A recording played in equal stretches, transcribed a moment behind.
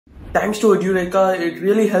Thanks to Edureka, it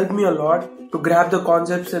really helped me a lot to grab the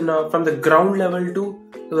concepts from the ground level to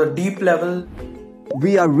the deep level.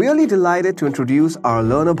 We are really delighted to introduce our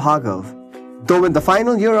learner Bhargav. Though in the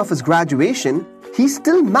final year of his graduation, he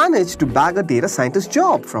still managed to bag a data scientist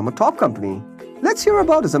job from a top company. Let's hear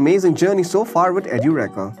about his amazing journey so far with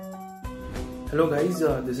Edureka. Hello guys,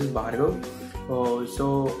 this is Bhargav.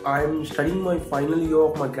 So I'm studying my final year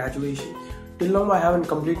of my graduation. Till now I haven't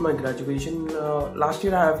completed my graduation. Last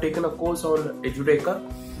year I have taken a course on Edureka.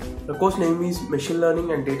 The course name is Machine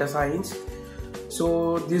Learning and Data Science.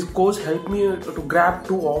 So this course helped me to grab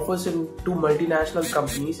two offers in two multinational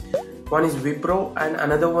companies. One is Wipro and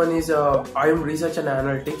another one is IM Research and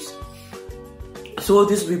Analytics. So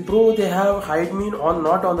this Wipro, they have hired me on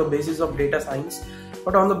not on the basis of data science,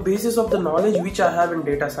 but on the basis of the knowledge which I have in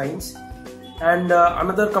data science. And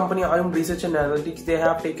another company, IM Research and Analytics, they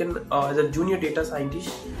have taken as a junior data scientist.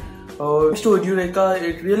 Thanks to Edureka,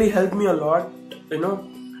 it really helped me a lot,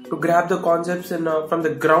 to grab the concepts from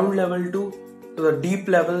the ground level to the deep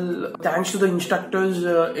level. Thanks to the instructors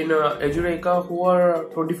in Edureka who are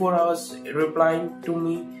 24 hours replying to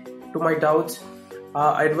me, to my doubts.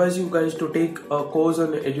 I advise you guys to take a course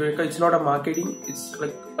on Edureka. It's not a marketing, it's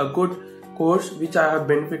like a good course which I have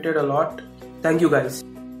benefited a lot. Thank you guys.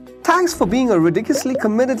 Thanks for being a ridiculously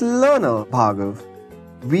committed learner, Bhargav.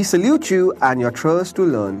 We salute you and your trust to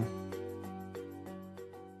learn.